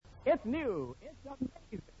It's new. It's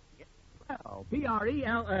amazing. It's Prell,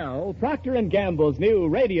 P-R-E-L-L, Procter & Gamble's new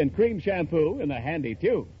Radiant Cream Shampoo in a handy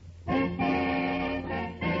tube.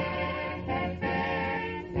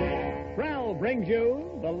 Prell brings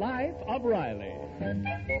you The Life of Riley.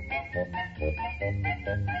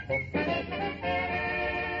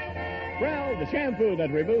 Prell, the shampoo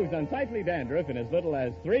that removes unsightly dandruff in as little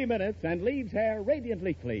as 3 minutes and leaves hair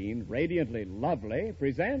radiantly clean, radiantly lovely,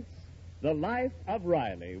 presents The Life of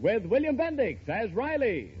Riley with William Bendix as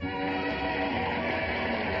Riley.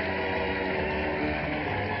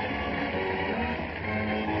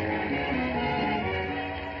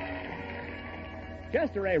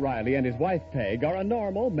 Chester A. Riley and his wife Peg are a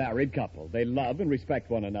normal married couple. They love and respect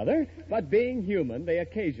one another, but being human, they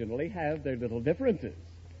occasionally have their little differences.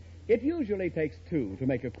 It usually takes two to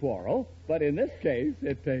make a quarrel, but in this case,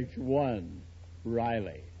 it takes one.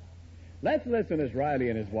 Riley. Let's listen as Riley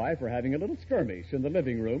and his wife are having a little skirmish in the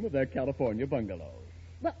living room of their California bungalow.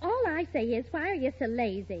 Well, all I say is, why are you so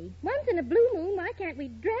lazy? Once in a blue moon, why can't we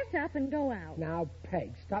dress up and go out? Now,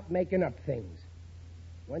 Peg, stop making up things.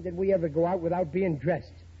 When did we ever go out without being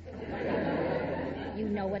dressed? You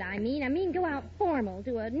know what I mean. I mean go out formal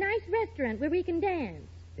to a nice restaurant where we can dance.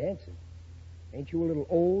 Dancing? Ain't you a little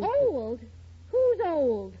old? Old? Who's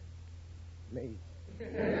old? Me.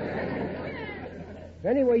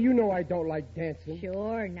 Anyway, you know I don't like dancing.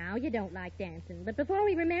 Sure, now you don't like dancing. But before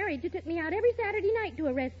we were married, you took me out every Saturday night to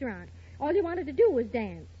a restaurant. All you wanted to do was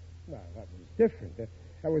dance. Well, that was different. That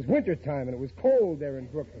was wintertime, and it was cold there in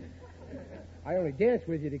Brooklyn. I only danced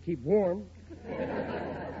with you to keep warm.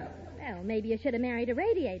 Well, maybe you should have married a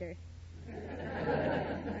radiator.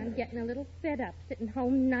 I'm getting a little fed up sitting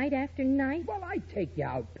home night after night. Well, I'd take you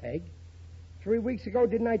out, Peg. 3 weeks ago,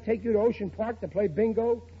 didn't I take you to Ocean Park to play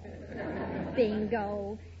bingo?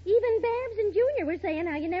 Bingo. Even Babs and Junior were saying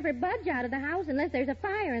how you never budge out of the house unless there's a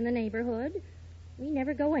fire in the neighborhood. We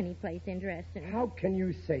never go anyplace interesting. How can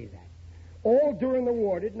you say that? All during the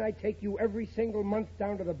war, didn't I take you every single month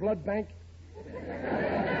down to the blood bank?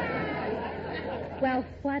 Well,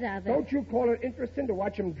 what of it? Don't you call it interesting to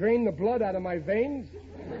watch them drain the blood out of my veins?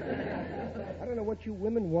 I don't know what you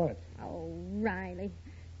women want. Oh, Riley.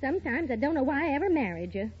 Sometimes I don't know why I ever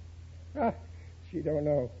married you. Ah, she don't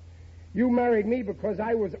know. You married me because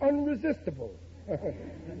I was unresistible.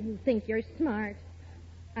 You think you're smart.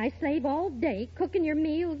 I slave all day, cooking your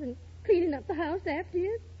meals and cleaning up the house after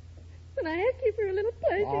you. And I ask you for a little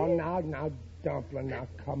pleasure. Oh, now, Dumpling, now,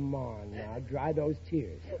 come on. Now, dry those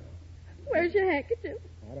tears. Where's your handkerchief?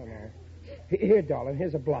 I don't know. Here, darling,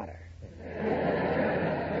 here's a blotter.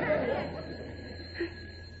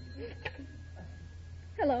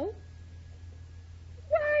 Hello?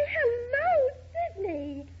 Why, hello,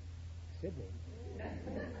 Sydney. Sydney?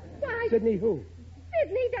 Why? Sydney who?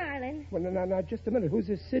 Sydney, darling. Well, now, just a minute. Who's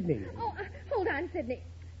this Sydney? Oh, hold on, Sydney.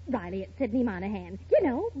 Riley, it's Sydney Monahan. You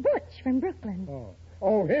know, Butch from Brooklyn.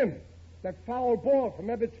 Oh, him. That foul ball from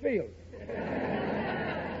Ebbets Field.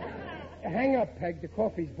 Hang up, Peg. The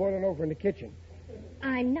coffee's boiling over in the kitchen.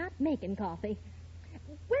 I'm not making coffee.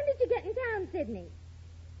 When did you get in town, Sydney?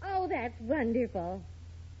 Oh, that's wonderful.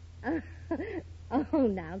 Oh,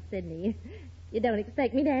 now, Sydney, you don't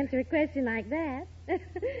expect me to answer a question like that.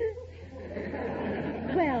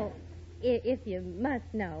 Well, if you must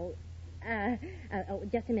know...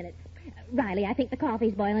 just a minute. Riley, I think the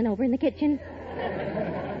coffee's boiling over in the kitchen.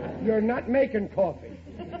 You're not making coffee.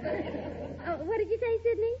 Oh, what did you say,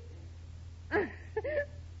 Sydney?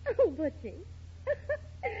 Oh, Butchie.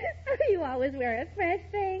 You always wear a fresh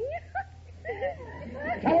thing.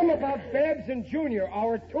 Tell them about Babs and Junior,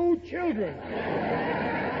 our 2 children.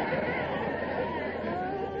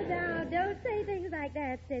 Oh, now, don't say things like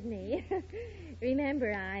that, Sydney.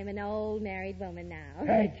 Remember, I'm an old married woman now.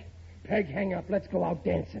 Peg, hang up. Let's go out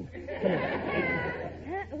dancing. Come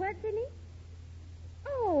on. What, Sydney?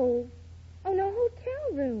 Oh, no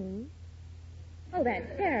hotel room. Oh,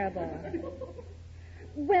 that's terrible.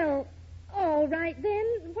 Well, all right then.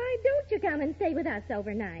 Why don't you come and stay with us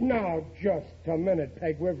overnight? Now, just a minute,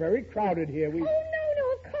 Peg. We're very crowded here. Oh, no,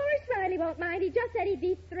 of course Riley won't mind. He just said he'd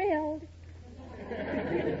be thrilled.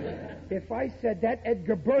 If I said that,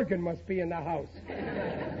 Edgar Bergen must be in the house.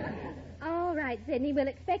 All right, Sydney. We'll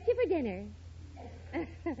expect you for dinner.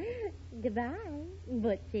 Goodbye,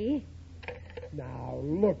 Butchie. Now,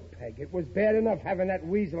 look, Peg, it was bad enough having that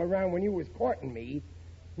weasel around when you was courting me.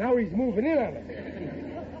 Now he's moving in on us.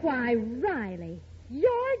 Why, Riley,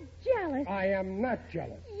 you're jealous. I am not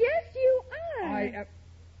jealous. Yes, you are. I am...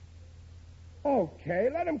 Okay,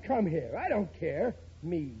 let him come here. I don't care.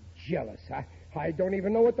 Me jealous. I don't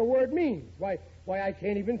even know what the word means. Why, I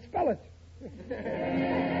can't even spell it.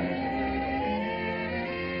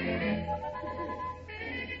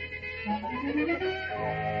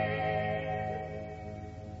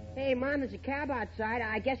 Hey, Mom, there's a cab outside.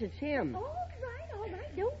 I guess it's him. All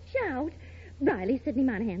right. Don't shout. Riley, Sidney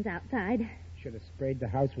Monahan's outside. Should have sprayed the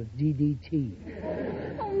house with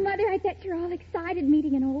DDT. Oh, Mother, I bet you're all excited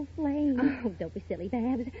meeting an old flame. Oh, don't be silly,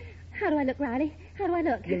 Babs. How do I look, Riley? How do I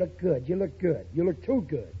look? You look good. You look good. You look too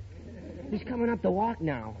good. He's coming up the walk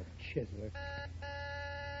now. Chiseler.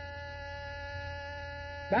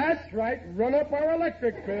 That's right. Run up our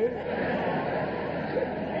electric bill.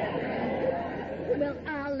 Well,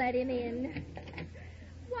 I'll let him in.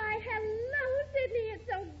 Why, hello, Sidney. It's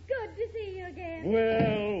so good to see you again.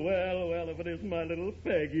 Well, if it isn't my little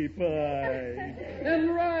Peggy Pie.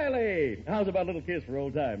 And Riley. How's about a little kiss for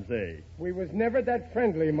old time's sake? We was never that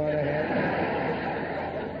friendly, Monahan.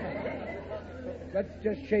 Let's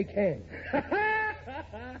just shake hands.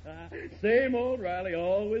 Same old Riley,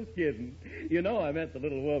 always kidding. You know I meant the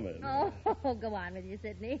little woman. Oh, go on with you,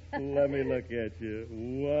 Sidney. Let me look at you.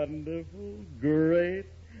 Wonderful, great,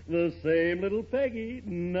 the same little Peggy.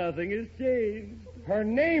 Nothing has changed. Her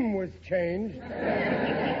name was changed.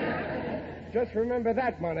 Just remember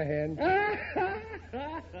that, Monahan.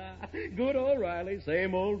 Good old Riley,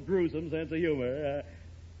 same old gruesome sense of humor.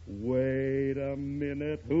 Wait a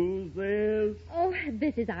minute. Who's this? Oh,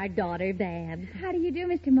 this is our daughter, Babs. How do you do,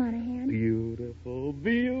 Mr. Monahan? Beautiful,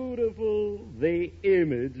 beautiful. The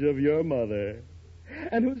image of your mother.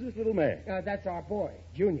 And who's this little man? That's our boy,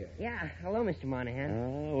 Junior. Yeah, hello, Mr. Monahan.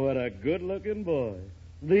 Oh, what a good-looking boy.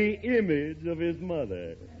 The image of his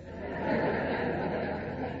mother.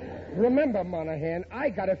 Remember, Monahan, I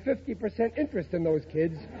got a 50% interest in those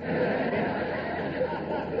kids.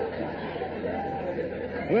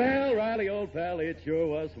 Well, Riley, old pal, it sure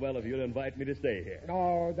was swell of you to invite me to stay here.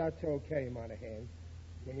 Oh, that's okay, Monahan.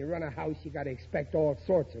 When you run a house, you got to expect all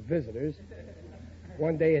sorts of visitors.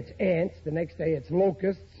 One day it's ants, the next day it's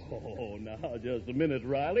locusts. Oh, now, just a minute,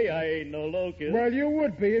 Riley. I ain't no locust. Well, you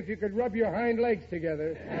would be if you could rub your hind legs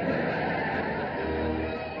together.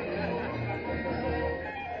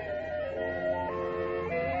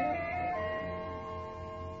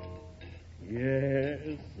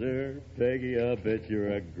 Yes, sir. Peggy, I bet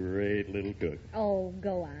you're a great little cook. Oh,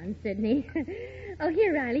 go on, Sidney. Oh,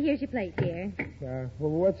 here, Riley, here's your plate, dear.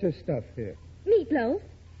 Well, what's this stuff here? Meatloaf.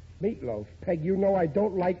 Meatloaf. Peg, you know I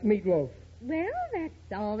don't like meatloaf. Well,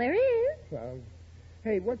 that's all there is. Well,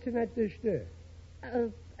 hey, what's in that dish there?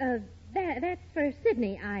 That's for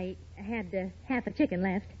Sidney. I had half a chicken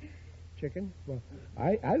left. Chicken? Well,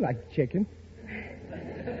 I like chicken.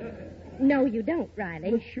 No, you don't,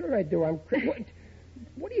 Riley. Well, sure I do.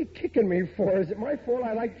 What are you kicking me for? Is it my fault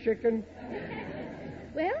I like chicken?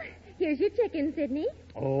 Well, here's your chicken, Sidney.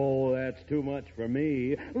 Oh, that's too much for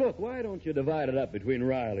me. Look, why don't you divide it up between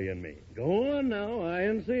Riley and me? Go on now, I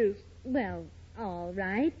insist. Well, all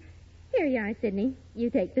right. Here you are, Sidney.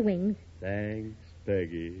 You take the wings. Thanks,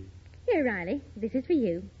 Peggy. Here, Riley. This is for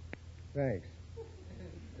you. Thanks.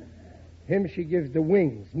 Him, she gives the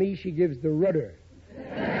wings. Me, she gives the rudder.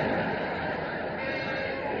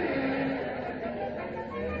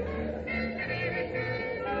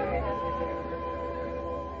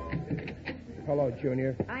 Hello,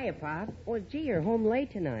 Junior. Hiya, Pop. Well, gee, you're home late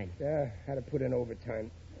tonight. Yeah, had to put in overtime.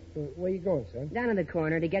 Where you going, son? Down in the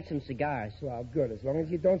corner to get some cigars. Well, good. As long as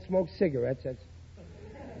you don't smoke cigarettes, that's...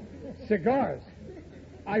 Cigars?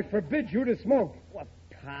 I forbid you to smoke. Well,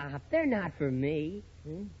 Pop, they're not for me.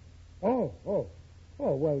 Oh,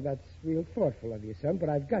 well, that's real thoughtful of you, son, but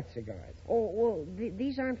I've got cigars. Oh, well,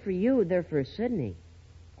 these aren't for you. They're for Sidney.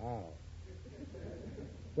 Oh.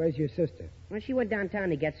 Where's your sister? Well, she went downtown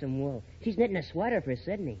to get some wool. She's knitting a sweater for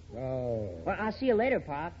Sidney. Oh. Well, I'll see you later,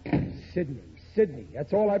 Pop. Sydney.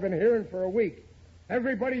 That's all I've been hearing for a week.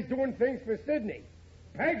 Everybody's doing things for Sydney.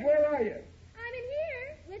 Peg, where are you? I'm in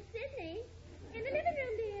here with Sidney. In the living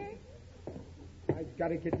room, dear. I've got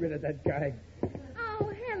to get rid of that guy.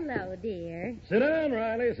 Oh, hello, dear. Sit down,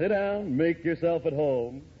 Riley. Sit down. Make yourself at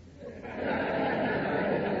home.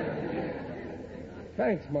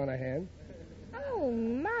 Thanks, Monahan. Oh,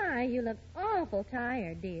 my, you look awful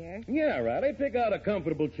tired, dear. Yeah, Riley. Pick out a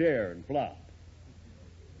comfortable chair and flop.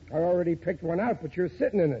 I already picked one out, but you're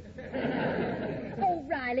sitting in it. Oh,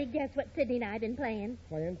 Riley, guess what Sidney and I have been playing?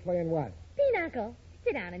 Playing what? Pinochle.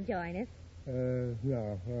 Sit down and join us.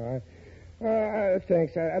 No. All right.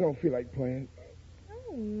 Thanks. I don't feel like playing.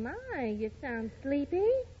 Oh, my, you sound sleepy.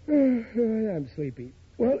 I'm sleepy.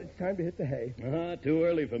 Well, it's time to hit the hay. Too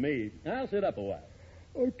early for me. I'll sit up a while.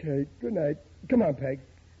 Okay, good night. Come on, Peg.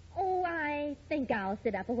 Oh, I think I'll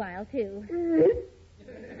sit up a while, too.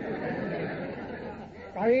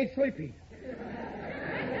 I ain't sleepy.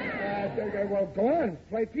 Well, go on.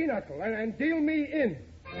 Play pinochle and deal me in.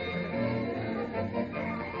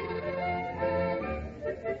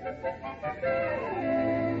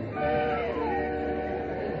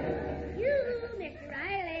 Mr.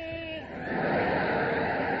 Riley.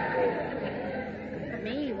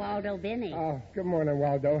 Me, Waldo Binney. Oh, good morning,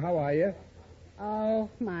 Waldo. How are you? Oh,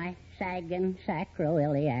 my sagging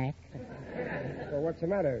sacroiliac. Well, what's the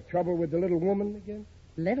matter? Trouble with the little woman again?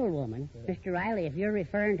 Little woman? Mr. Riley, if you're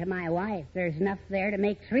referring to my wife, there's enough there to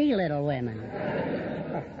make 3 little women.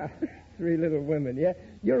 3 little women, yeah?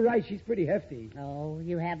 You're right, she's pretty hefty. Oh,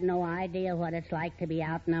 you have no idea what it's like to be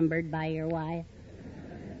outnumbered by your wife.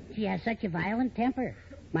 She has such a violent temper.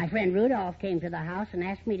 My friend Rudolph came to the house and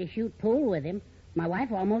asked me to shoot pool with him. My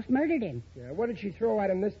wife almost murdered him. Yeah, what did she throw at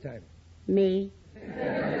him this time? Me?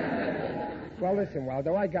 Well, listen,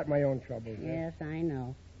 Waldo, I got my own troubles. Yes, I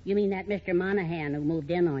know. You mean that Mr. Monahan who moved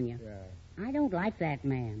in on you? Yeah. I don't like that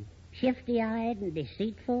man. Shifty-eyed and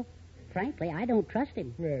deceitful. Frankly, I don't trust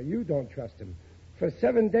him. Yeah, you don't trust him. For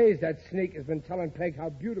 7 days, that sneak has been telling Peg how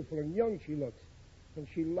beautiful and young she looks. And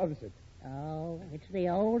she loves it. Oh, it's the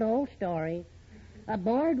old story. A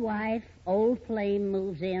bored wife, old flame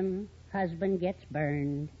moves in, husband gets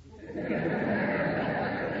burned.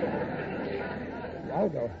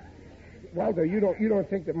 Waldo, you don't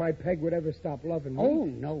think that my Peg would ever stop loving me? Oh,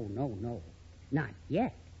 no. Not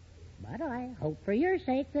yet. But I hope for your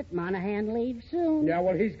sake that Monahan leaves soon. Yeah,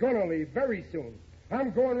 well, he's going to leave very soon.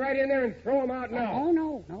 I'm going right in there and throw him out now. Oh,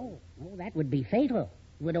 no. That would be fatal.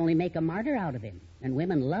 It would only make a martyr out of him. And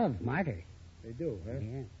women love martyrs. They do, huh?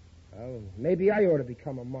 Yeah. Oh, maybe I ought to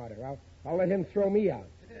become a martyr. I'll let him throw me out.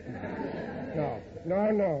 No,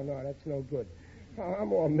 that's no good. Oh,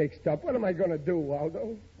 I'm all mixed up. What am I going to do,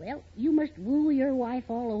 Waldo? Well, you must woo your wife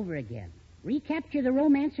all over again. Recapture the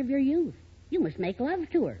romance of your youth. You must make love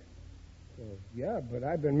to her. Well, yeah, but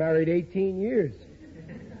I've been married 18 years.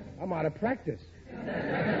 I'm out of practice.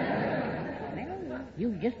 Well,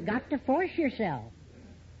 you've just got to force yourself.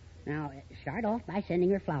 Now, start off by sending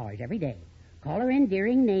her flowers every day. Call her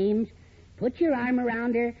endearing names. Put your arm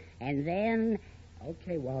around her, and then...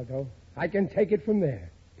 Okay, Waldo. I can take it from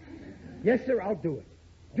there. Yes, sir, I'll do it.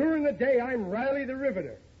 During the day, I'm Riley the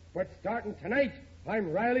Riveter. But starting tonight,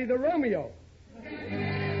 I'm Riley the Romeo.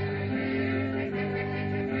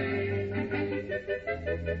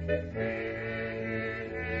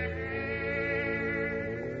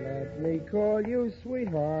 Let me call you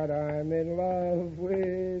sweetheart. I'm in love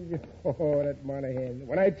with you. Oh, that Monahan.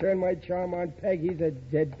 When I turn my charm on Peg, he's a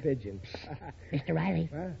dead pigeon. Mr. Riley.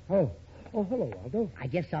 Huh? Oh, hello, Waldo. I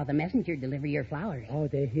just saw the messenger deliver your flowers. Oh,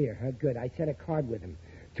 they're here. Huh? Good. I sent a card with them.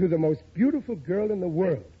 To the most beautiful girl in the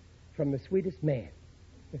world. From the sweetest man.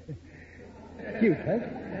 Cute, huh?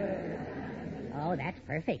 Oh, that's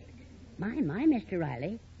perfect. My, Mr.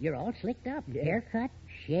 Riley. You're all slicked up. Yeah. Haircut,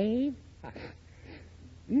 shave.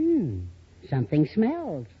 Something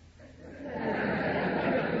smells.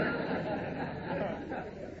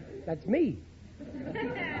 That's me.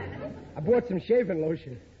 I bought some shaving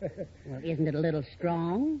lotion. Well, isn't it a little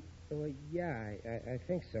strong? Yeah, I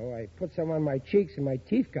think so. I put some on my cheeks and my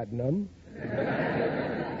teeth got numb.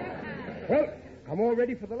 Well, I'm all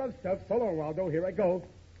ready for the love stuff. So long, Waldo. Here I go.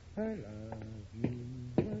 I love you.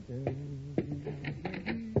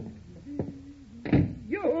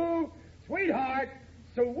 You, sweetheart.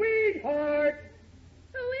 Sweetheart.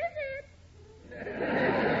 Who is it?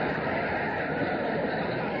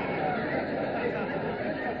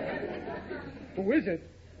 Who is it?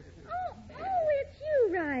 Oh, it's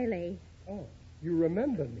you, Riley. Oh, you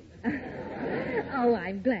remember me. Oh,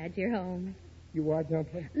 I'm glad you're home. You are,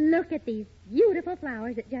 Dumpling? Look at these beautiful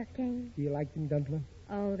flowers that just came. Do you like them, Dumpling?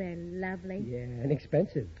 Oh, they're lovely. Yeah, and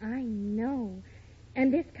expensive. I know.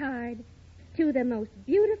 And this card, to the most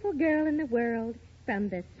beautiful girl in the world, from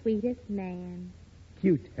the sweetest man.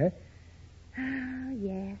 Cute, huh? Oh,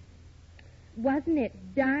 yes. Wasn't it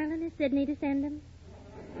darling of Sidney to send them?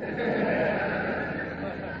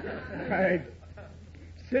 Right.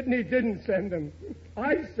 Sidney didn't send them.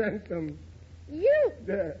 I sent them. You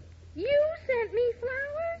There. sent me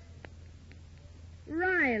flowers?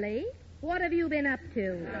 Riley, what have you been up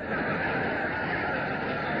to?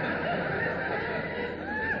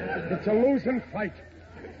 It's a losing fight.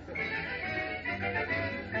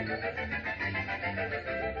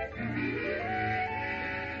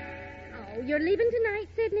 Oh, you're leaving tonight,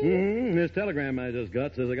 Sidney? Mm-hmm. This telegram I just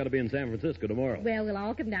got says I got to be in San Francisco tomorrow. Well, we'll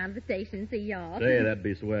all come down to the station and see y'all. Say, that'd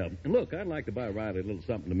be swell. And look, I'd like to buy Riley a little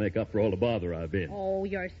something to make up for all the bother I've been. Oh,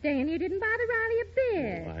 you're staying here didn't bother Riley a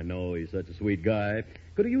bit. Oh, I know, he's such a sweet guy.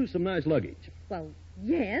 Could have used some nice luggage. Well,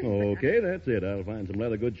 yes. Okay, that's it. I'll find some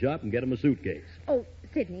leather goods shop and get him a suitcase. Oh,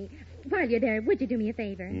 Sidney, while you're there, would you do me a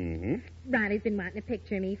favor? Mm-hmm. Riley's been wanting to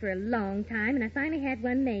picture me for a long time, and I finally had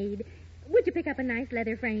one made. Would you pick up a nice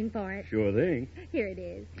leather frame for it? Sure thing. Here it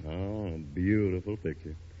is. Oh, a beautiful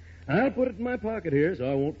picture. I'll put it in my pocket here so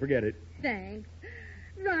I won't forget it. Thanks.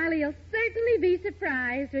 Riley'll certainly be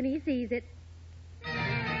surprised when he sees it.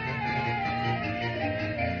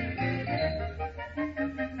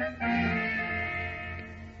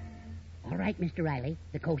 All right, Mr. Riley.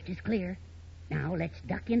 The coast is clear. Now, let's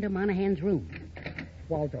duck into Monahan's room.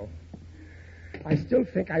 Waldo, I still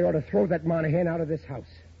think I ought to throw that Monahan out of this house.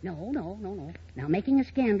 No. Now, making a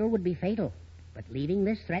scandal would be fatal. But leaving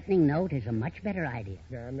this threatening note is a much better idea.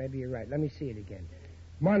 Yeah, maybe you're right. Let me see it again.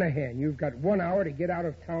 Monahan, you've got 1 hour to get out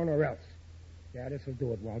of town or else. Yeah, this'll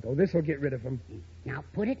do it, Waldo. This'll get rid of him. Now,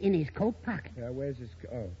 put it in his coat pocket. Where's his...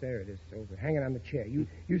 Oh, there it is. Over. Hang it on the chair. You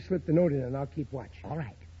slip the note in and I'll keep watch. All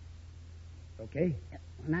right. Okay?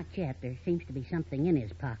 Not yet. There seems to be something in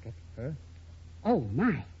his pocket. Huh? Oh,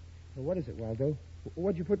 my. Well, what is it, Waldo?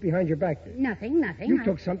 What'd you put behind your back there? Nothing. You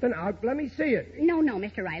took something out. Let me see it. No,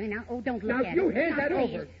 Mr. Riley. Now, don't look Now, at it. you hand Now, that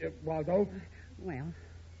please. over, Waldo. Well,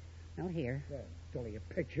 here. It's only a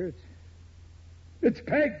picture. It's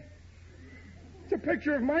Peg. It's a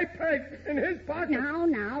picture of my Peg in his pocket.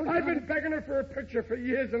 Now. I've been begging her for a picture for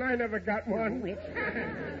years, and I never got one.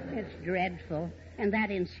 It's dreadful. And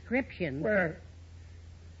that inscription. Where?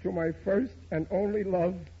 To my first and only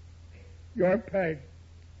love, your Peg.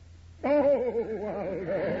 Oh,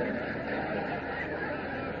 Waldo.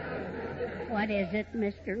 What is it,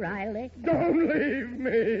 Mr. Riley? Don't leave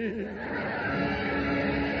me.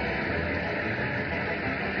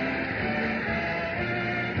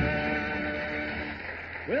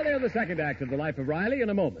 We'll hear the second act of The Life of Riley in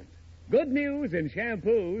a moment. Good news in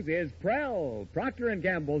shampoos is Prell, Procter &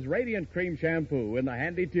 Gamble's Radiant Cream Shampoo in the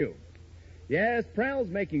handy tube. Yes, Prell's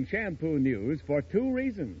making shampoo news for two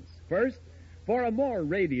reasons. First, for a more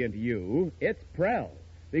radiant you, it's Prell,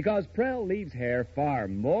 because Prell leaves hair far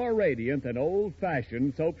more radiant than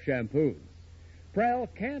old-fashioned soap shampoos. Prell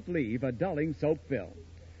can't leave a dulling soap film.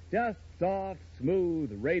 Just soft,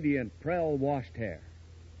 smooth, radiant Prell washed hair.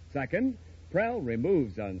 Second, Prell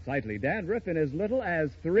removes unsightly dandruff in as little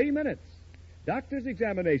as 3 minutes. Doctors'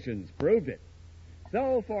 examinations proved it.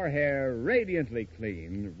 So for hair radiantly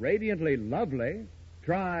clean, radiantly lovely,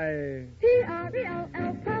 try...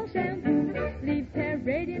 P-R-E-L-L, Prell shampoo. Leaves hair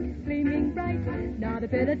radiant, gleaming bright. Not a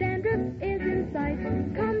bit of dandruff is in sight.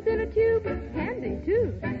 Comes in a tube, handy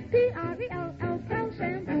too. P-R-E-L-L, Prell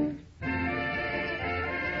shampoo.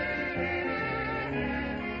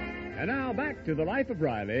 And now back to The Life of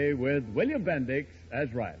Riley with William Bendix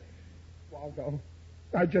as Riley. Waldo,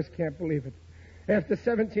 I just can't believe it. After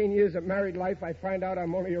 17 years of married life, I find out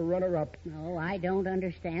I'm only a runner-up. No, I don't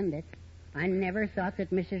understand it. I never thought that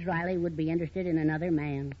Mrs. Riley would be interested in another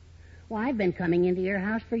man. Well, I've been coming into your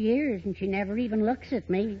house for years, and she never even looks at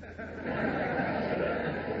me.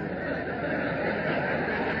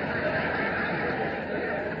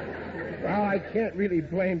 Well, I can't really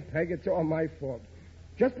blame Peg. It's all my fault.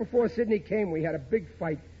 Just before Sidney came, we had a big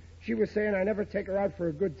fight. She was saying I never take her out for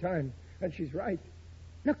a good time, and she's right.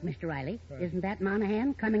 Look, Mr. Riley, isn't that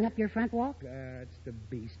Monahan coming up your front walk? That's the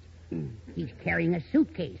beast. He's carrying a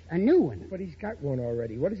suitcase, a new one. But he's got one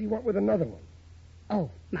already. What does he want with another one?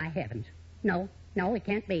 Oh, my heavens. No, it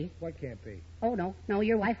can't be. What can't be? Oh, no,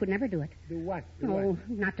 your wife would never do it. Do what? Oh,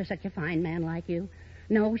 not to such a fine man like you.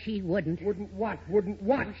 No, she wouldn't. Wouldn't what? Wouldn't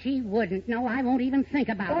what? She wouldn't. No, I won't even think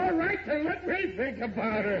about it. All right, then let me think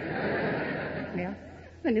about it. Well,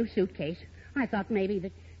 the new suitcase. I thought maybe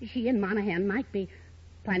that she and Monahan might be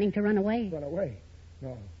planning to run away. Run away?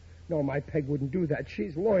 No, my Peg wouldn't do that.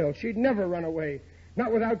 She's loyal. She'd never run away.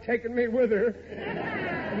 Not without taking me with her.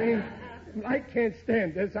 I mean, I can't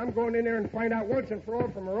stand this. I'm going in there and find out once and for all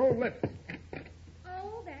from her own lips.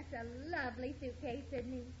 Oh, that's a lovely suitcase,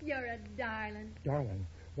 Sidney. You're a darling. Darling,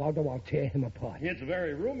 Waldo, I'll tear him apart. It's a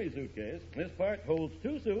very roomy suitcase. This part holds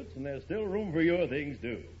 2 suits, and there's still room for your things,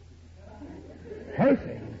 too. Her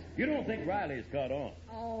things? You don't think Riley's caught on?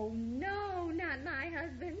 Oh, no, not my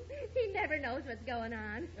husband. He never knows what's going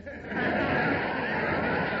on.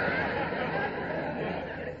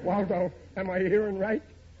 Waldo, am I hearing right?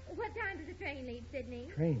 What time does the train leave, Sidney?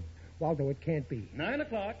 Train. Waldo, it can't be. 9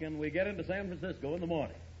 o'clock, and we get into San Francisco in the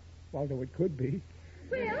morning. Waldo, it could be.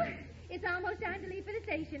 Well, it's almost time to leave for the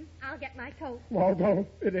station. I'll get my coat. Waldo,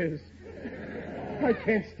 it is. I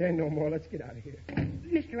can't stand no more. Let's get out of here.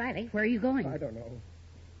 Mr. Riley, where are you going? I don't know.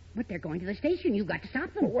 But they're going to the station. You've got to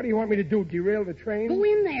stop them. Well, what do you want me to do, derail the train? Go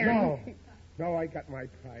in there. No, I got my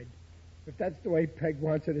pride. If that's the way Peg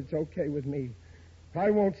wants it, it's okay with me.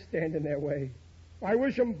 I won't stand in their way. I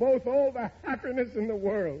wish them both all the happiness in the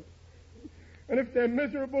world. And if they're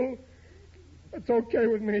miserable, it's okay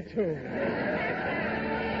with me, too.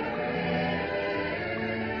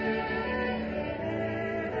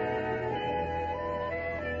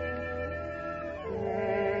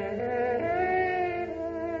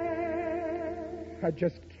 I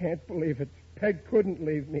just can't believe it. Peg couldn't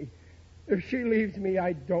leave me. If she leaves me,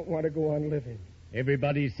 I don't want to go on living.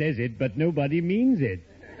 Everybody says it, but nobody means it.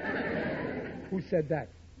 Who said that?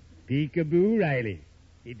 Peekaboo, Riley.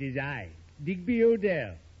 It is I, Digby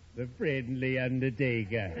Odell, the friendly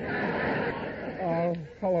undertaker. Oh,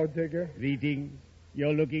 hello, Digger. Greetings.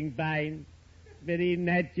 You're looking fine. Very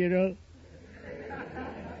natural.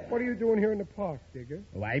 What are you doing here in the park, Digger?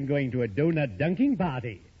 Oh, I'm going to a donut dunking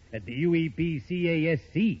party at the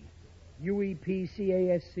UEPCASC.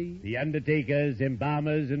 UEPCASC? The Undertakers,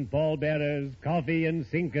 Embalmers, and Pallbearers, Coffee and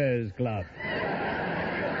Sinkers Club.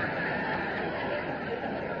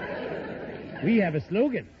 We have a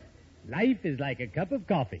slogan. Life is like a cup of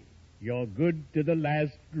coffee. You're good to the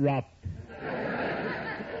last drop.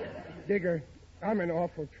 Digger, I'm in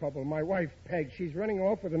awful trouble. My wife, Peg, she's running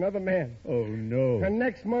off with another man. Oh, no. And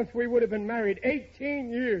next month we would have been married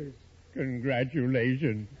 18 years.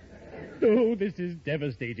 Congratulations. Oh, this is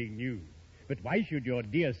devastating news. But why should your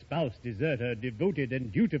dear spouse desert her devoted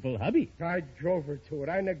and dutiful hubby? I drove her to it.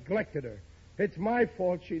 I neglected her. It's my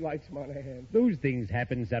fault she likes Monahan. Those things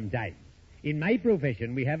happen sometimes. In my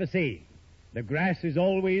profession, we have a saying. The grass is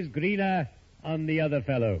always greener on the other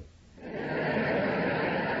fellow.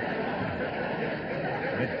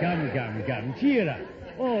 But come. Cheer up.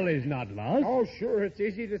 All is not lost. Oh, sure, it's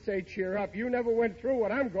easy to say cheer up. You never went through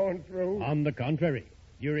what I'm going through. On the contrary,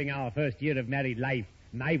 during our first year of married life,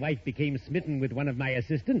 my wife became smitten with one of my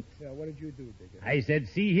assistants. Yeah, what did you do, Digger? I said,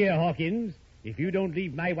 see here, Hawkins, if you don't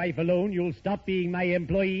leave my wife alone, you'll stop being my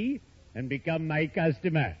employee and become my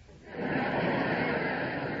customer.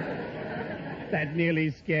 That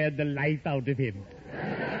nearly scared the life out of him.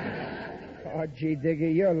 Oh, gee, Digger,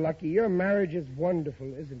 you're lucky. Your marriage is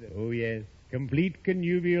wonderful, isn't it? Oh, yes. Complete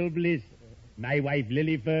connubial bliss. My wife,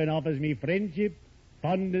 Lily Fern, offers me friendship,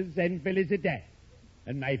 fondness, and felicity.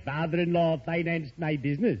 And my father-in-law financed my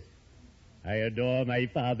business. I adore my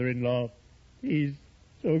father-in-law. He's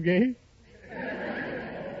so gay.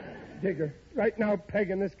 Digger, right now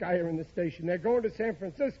Peg and this guy are in the station. They're going to San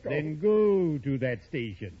Francisco. Then go to that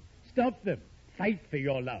station. Stop them. Fight for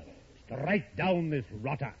your love. Strike down this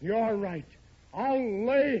rotter. You're right. I'll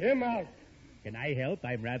lay him out. Can I help?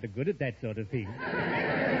 I'm rather good at that sort of thing.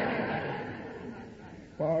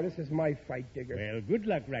 Oh, this is my fight, Digger. Well, good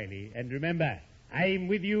luck, Riley. And remember, I'm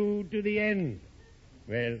with you to the end.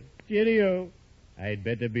 Well, cheerio. I'd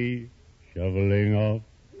better be shoveling off.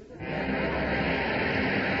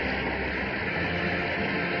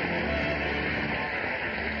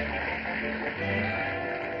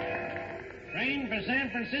 Train for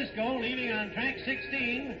San Francisco leaving on track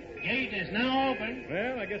 16. Gate is now open.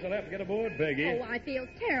 Well, I guess I'll have to get aboard, Peggy. Oh, I feel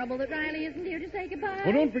terrible that Riley isn't here to say goodbye.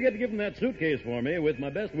 Well, don't forget to give him that suitcase for me with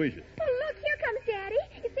my best wishes. Oh, look, here comes Daddy.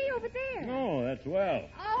 You see over there. Oh, that's swell.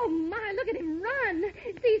 Oh, my, look at him run.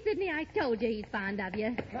 See, Sidney, I told you he's fond of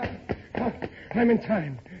you. Oh, I'm in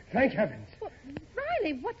time. Thank heavens. Well,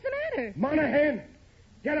 Riley, what's the matter? Monahan,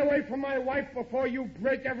 get away from my wife before you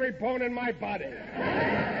break every bone in my body.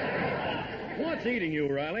 What's eating you,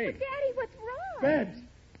 Riley? Daddy, what's wrong? Babs,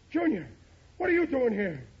 Junior, what are you doing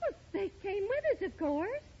here? Well, they came with us, of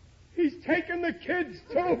course. He's taken the kids,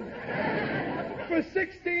 too. For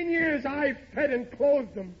 16 years, I fed and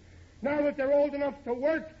clothed them. Now that they're old enough to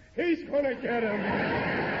work, he's going to get them.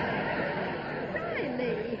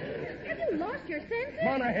 Riley, have you lost your senses?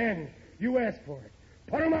 Monahan, you asked for it.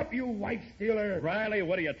 Put him up, you wife stealer. Riley,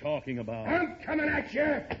 what are you talking about? I'm coming at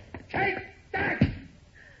you. Take that!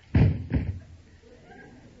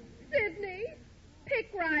 Sidney,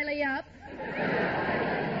 pick Riley up.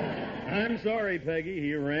 I'm sorry, Peggy.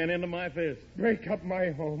 He ran into my fist. Break up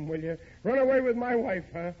my home, will you? Run away with my wife,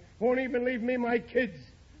 huh? Won't even leave me my kids.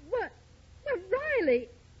 What? Well, Riley,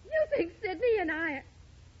 you think Sidney and I...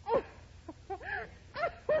 Oh,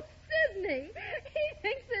 Sidney. He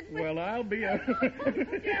thinks that we... Well, I'll be a...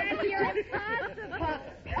 Daddy, you're impossible.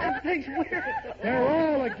 Pop thinks they're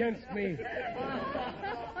all against me.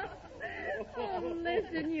 Oh,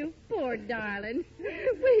 listen, you poor darling.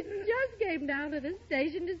 We just came down to the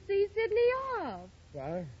station to see Sidney off.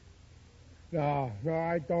 What? No,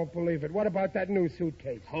 I don't believe it. What about that new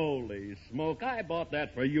suitcase? Holy smoke, I bought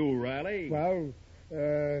that for you, Riley. Well,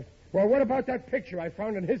 what about that picture I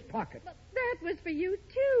found in his pocket? But that was for you,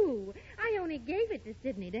 too. I only gave it to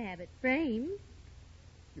Sidney to have it framed.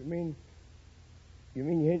 You mean you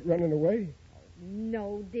ain't running away?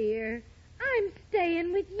 No, dear. I'm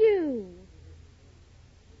staying with you.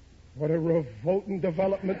 What a revolting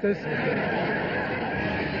development this is.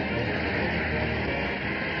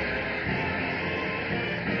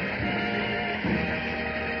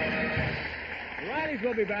 Riley's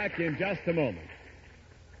will be back in just a moment.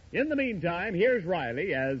 In the meantime, here's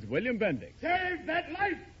Riley as William Bendix. Save that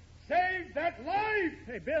life! Save that life!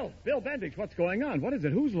 Hey, Bill Bendix, what's going on? What is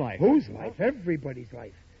it? Whose life? Whose life? Everybody's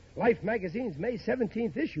life. Life magazine's May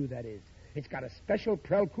 17th issue, that is. It's got a special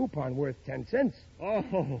Prel coupon worth 10 cents.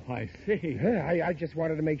 Oh, I see. Yeah, I just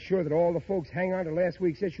wanted to make sure that all the folks hang on to last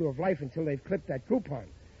week's issue of Life until they've clipped that coupon.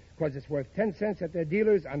 Because it's worth 10 cents at their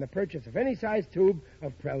dealers on the purchase of any size tube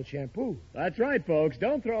of Prel shampoo. That's right, folks.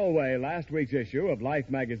 Don't throw away last week's issue of Life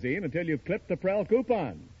magazine until you've clipped the Prel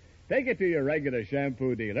coupon. Take it to your regular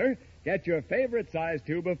shampoo dealer. Get your favorite size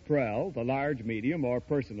tube of Prel, the large, medium, or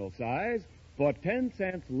personal size, for 10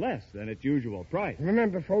 cents less than its usual price.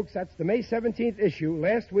 Remember, folks, that's the May 17th issue,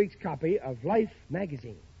 last week's copy of Life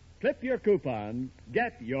magazine. Clip your coupon.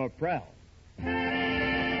 Get your Prel.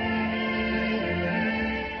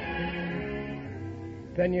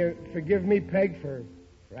 Then you forgive me, Peg, for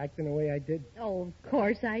acting the way I did? Oh, of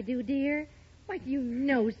course I do, dear. Why, you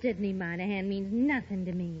know Sidney Monahan means nothing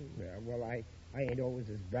to me. Yeah, well, I ain't always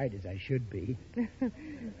as bright as I should be.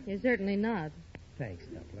 You're certainly not. Thanks,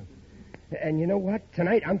 Dumpling. And you know what?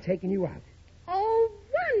 Tonight I'm taking you out. Oh,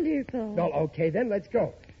 wonderful. Oh, okay, then let's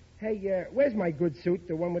go. Hey, where's my good suit,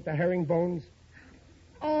 the one with the herringbones?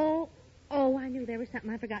 Oh, I knew there was something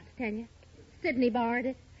I forgot to tell you. Sidney borrowed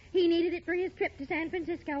it. He needed it for his trip to San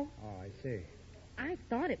Francisco. Oh, I see. I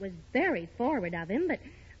thought it was very forward of him, but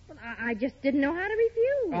I just didn't know how to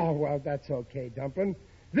refuse. Oh, well, that's okay, Dumpling.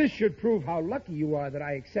 This should prove how lucky you are that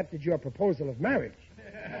I accepted your proposal of marriage.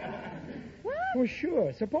 What? Well,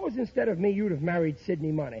 sure. Suppose instead of me, you'd have married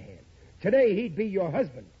Sidney Monahan. Today, he'd be your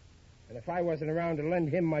husband. And if I wasn't around to lend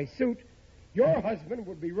him my suit, your husband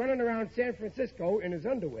would be running around San Francisco in his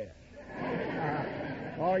underwear.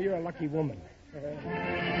 Oh, you're a lucky woman.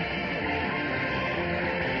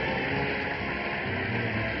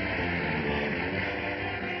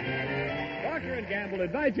 Procter & Gamble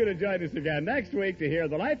invite you to join us again next week to hear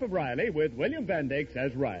The Life of Riley with William Bendix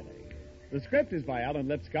as Riley. The script is by Alan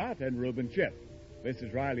Lipscott and Reuben Chipp.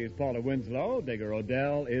 Mrs. Riley is Paula Winslow. Digger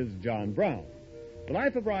Odell is John Brown. The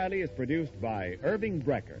Life of Riley is produced by Irving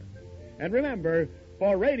Brecker. And remember,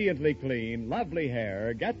 for radiantly clean, lovely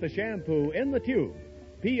hair, get the shampoo in the tube.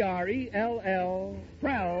 P-R-E-L-L,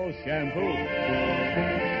 Prel Shampoo.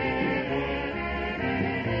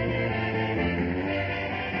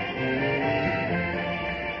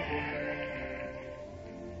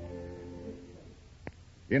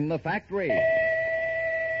 In the factory,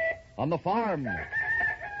 on the farm,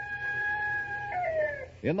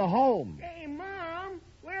 in the home. Hey, Mom,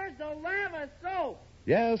 where's the lava soap?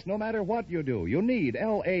 Yes, no matter what you do, you need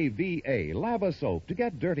L-A-V-A, Lava Soap, to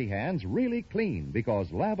get dirty hands really clean,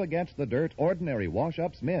 because lava gets the dirt ordinary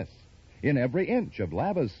wash-ups miss. In every inch of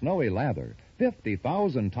lava's snowy lather,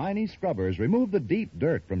 50,000 tiny scrubbers remove the deep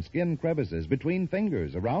dirt from skin crevices between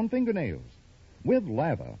fingers, around fingernails. With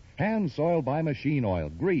lava, hands soiled by machine oil,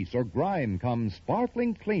 grease, or grime come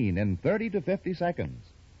sparkling clean in 30 to 50 seconds.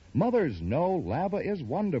 Mothers know lava is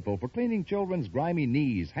wonderful for cleaning children's grimy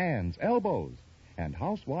knees, hands, elbows. And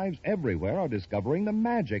housewives everywhere are discovering the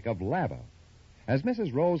magic of lava. As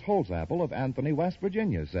Mrs. Rose Holzapple of Anthony, West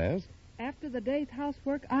Virginia says, after the day's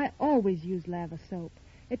housework, I always use lava soap.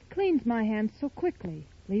 It cleans my hands so quickly,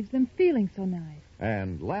 leaves them feeling so nice.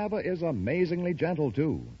 and lava is amazingly gentle,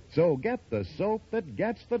 too. So get the soap that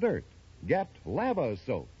gets the dirt. Get Lava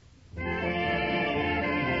Soap. Ken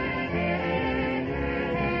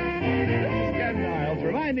Niles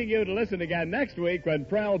reminding you to listen again next week when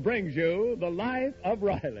Prel brings you The Life of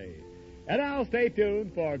Riley. And now stay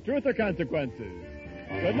tuned for Truth or Consequences.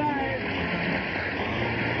 Good night.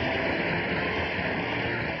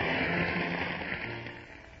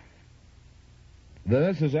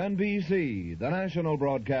 This is NBC, the national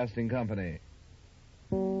broadcasting company.